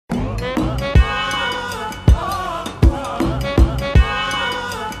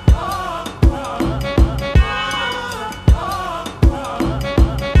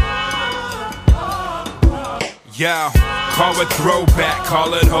Yo, call it throwback,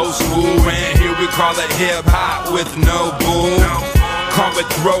 call it old school, and here we call it hip-hop with no bull. Call it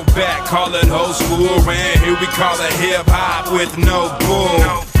throwback, call it old school, and here we call it hip-hop with no bull.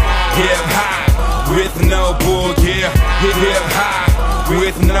 Hip-hop with no bull, yeah, hip-hop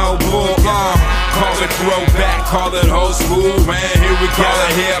with no bull, Call it throwback, call it old school, and here we call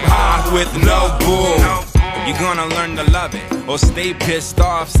it hip-hop with no bull. You're gonna learn to love it, or stay pissed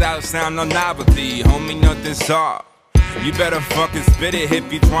off, sound no novelty, homie, nothing's off. You better fucking spit it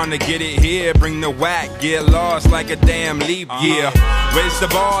if you tryna get it here. Bring the whack, get lost like a damn leap year. Where's the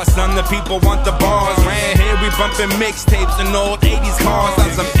bar, son? The people want the bars. Man, here we bumping mixtapes in old 80s cars.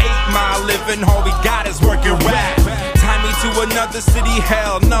 On some 8 Mile living, all we got is working rap. Tie me to another city,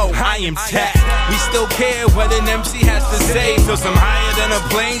 hell no, I am tapped. We still care what an MC has to say. So some higher than a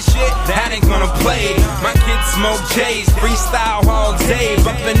plane shit, that ain't gonna play. My kids smoke J's, freestyle all day.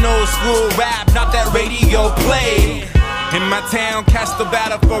 Bumping old school rap, not that radio play. In my town, cast the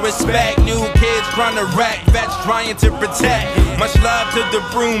battle for respect. New kids trying to wreck, vets trying to protect. Much love to the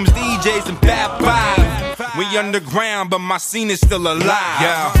brooms, DJs, and Fab Five. We underground, but my scene is still alive.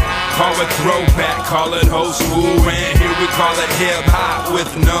 Yo, call it throwback, call it old school, and here we call it hip-hop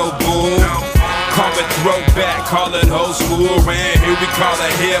with no bull. Call it throwback, call it old school, and here we call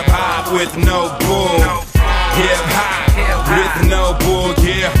it hip-hop with no bull. Hip-hop with no bull,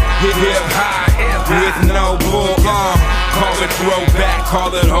 yeah, hip-hop with no bull, Call it throwback,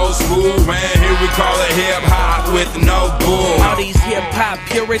 call it old school, and here we call it hip-hop with no bull. All these hip-hop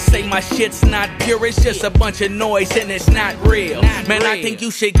purists say my shit's not pure, it's just a bunch of noise and it's not real. Man, I think you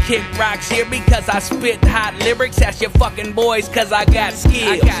should kick rocks here because I spit hot lyrics. Ask your fucking boys cause I got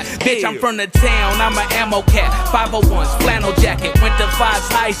skills. Bitch, I'm from the town, I'm an ammo cat. 501s, flannel jacket, went to Fox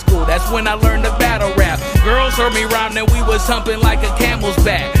High School, that's when I learned to battle rap. Girls heard me rhyme and we was humping like a camel's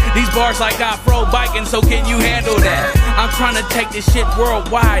back. These bars like off-road biking, so can you handle that? I'm trying to take this shit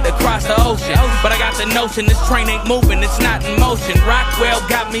worldwide across the ocean, but I got the notion this train ain't moving, it's not in motion. Rockwell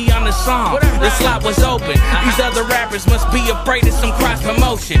got me on the song, the slot was open. These other rappers must be afraid of some cross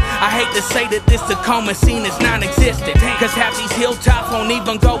promotion. I hate to say that this Tacoma scene is non-existent, cause half these hilltops won't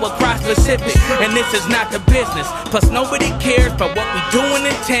even go across Pacific, and this is not the business. Plus nobody cares about what we doing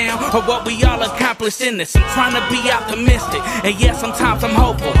in town or what we all accomplished in this. I'm trying to be optimistic, and yes, sometimes I'm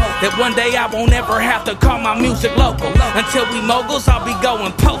hopeful that one day I won't ever have to call my music local. Until we moguls, I'll be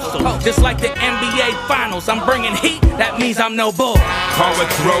going postal, just like the NBA Finals. I'm bringing heat, that means I'm no bull. Call it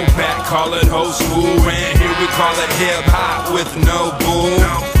throwback, call it old school, and here we call it hip-hop with no bull.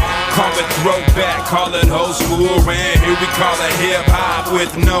 Call it throwback, call it old school, and here we call it hip-hop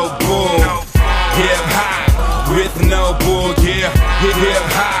with no bull. Hip-hop with no bull, yeah,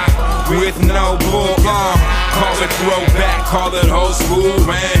 hip-hop with no bull, Call it throwback, call it old school,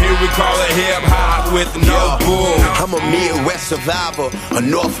 and here we call it hip-hop with no bull. I'm a Midwest survivor, a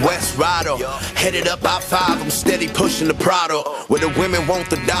Northwest rider. Headed up I-5, I'm steady pushing the Prado. Where the women want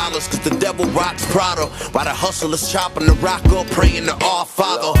the dollars, cause the devil rocks Prado. While the hustlers chopping the rock up, praying to our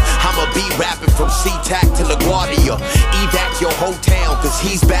Father. I'ma be rapping from SeaTac to LaGuardia. Evac your whole town, cause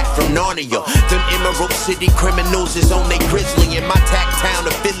he's back from Narnia. Them Emerald City criminals is on they grizzly. And my tack town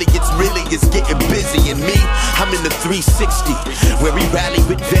affiliates really is getting busy. And me, I'm in the 360, where we rally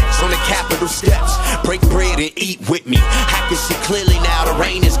with vets on the Capitol steps. Break bread and eat with me. I can see clearly now the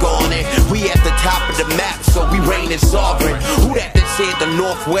rain is gone and we at the top of the map, so we reign as sovereign. Who that said the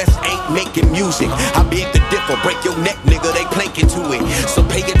Northwest ain't making music? I beg to differ, break your neck, nigga, they planking to it. So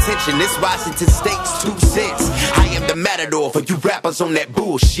pay attention, this Washington State's 2 cents. I am the matador for you rappers on that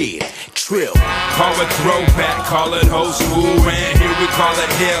bullshit. Trill. Call it throwback, call it old school, and here we call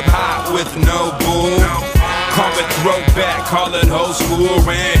it hip-hop with no bull. Call it throwback, call it old school,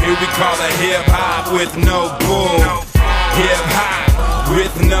 and here we call it hip-hop with no bull. Hip-hop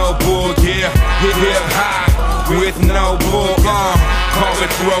with no bull, yeah, hip-hop with no bull, Call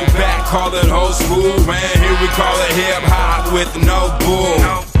it throwback, call it old school, and here we call it hip-hop with no bull.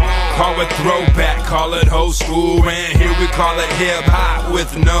 Call it throwback, call it old school, and here we call it hip-hop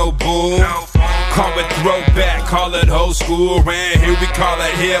with no bull. Call it throwback, call it old school, and here we call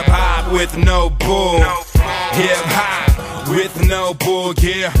it hip-hop with no bull. Hip-hop with no bull,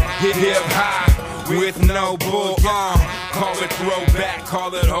 yeah, hip-hop with no bull, Call it throwback,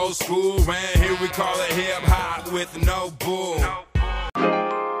 call it old school, and here we call it hip-hop with no bull.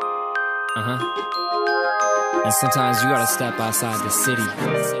 And sometimes you gotta step outside the city,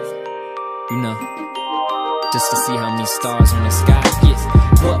 you know, just to see how many stars on the sky. Yeah.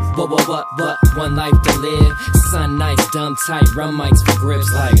 What? One life to live. Sun nights, dumb tight, rum mics for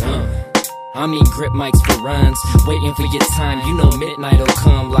grips like, I mean grip mics for runs. Waiting for your time, you know midnight'll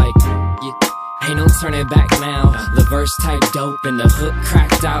come like, yeah. Ain't no turning back now. The verse type dope and the hook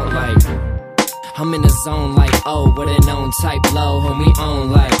cracked out like I'm in the zone like, oh, what a known type low. And we own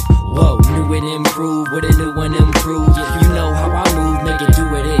like, whoa, new it improved, with a new one improved. Yeah, you know how I move, make it do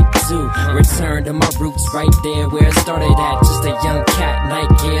what it do. Return to my roots right there where it started at. Just a young cat, night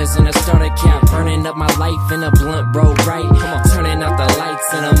gears and a starter cap. Burning up my life in a blunt road right. Turning out the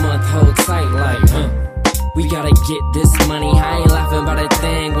lights in a month, hold tight like, we gotta get this money. I ain't laughing about a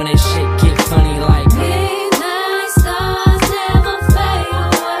thing when this shit get funny like midnight stars never fade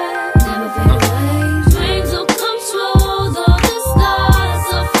away, never fade away. Dreams will come true, though the stars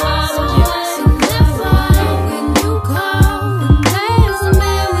are far away. So never when you call, and there's a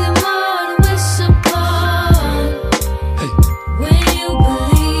million more to wish upon. When you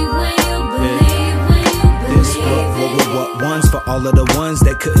believe, when you believe, when you believe. What ones for all of the ones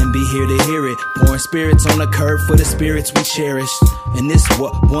that couldn't be here to hear it. Pouring spirits on the curb for the spirits we cherished. And this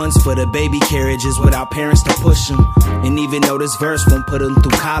what ones for the baby carriages without parents to push them. And even though this verse won't put them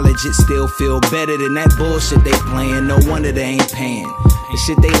through college, it still feel better than that bullshit they playing. No wonder they ain't paying. The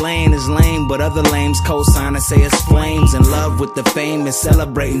shit they laying is lame, but other lames co-sign and say it's flames. In love with the fame and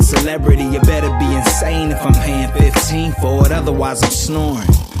celebrating celebrity. You better be insane if I'm paying 15 for it, otherwise I'm snoring.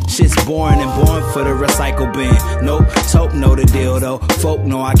 Shit's boring and born for the recycle bin. Nope, Tope know the deal though. Folk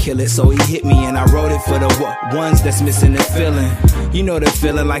know I kill it, so he hit me and I wrote it for the ones that's missing the feeling. You know the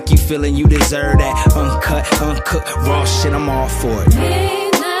feeling like you feeling you deserve that uncut, uncooked, raw shit, I'm all for it.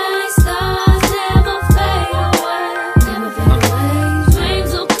 Midnight stars never fade away, never fade away.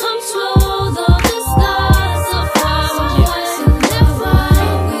 Dreams will come true, though the stars are far away. So never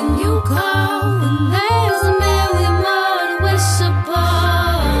when you call, and there's a million more to wish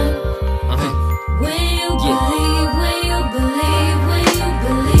upon. When you believe, when you believe, when you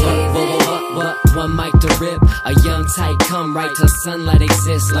believe. What? One mic to rip, a young tight come right till sunlight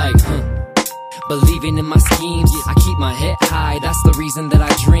exists like, believing in my schemes, I keep my head high, that's the reason that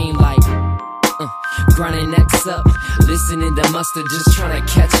I dream like, grinding necks up, listening to mustard, just trying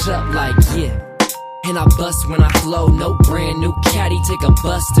to catch up like, yeah. And I bust when I flow, no brand new caddy, take a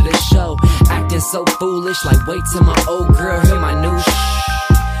bus to the show. Acting so foolish, like wait till my old girl hear my new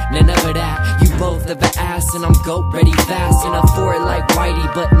None of that, you both ever asked, and I'm goat ready fast. And I for it like Whitey,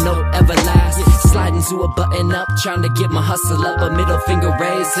 but no everlast. Sliding to a button up, trying to get my hustle up. A middle finger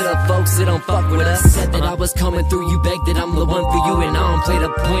raised to the folks that don't fuck with us. Said that I was coming through, you begged that I'm the one for you. And I don't play the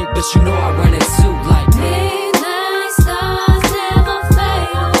point, but you know I run it too like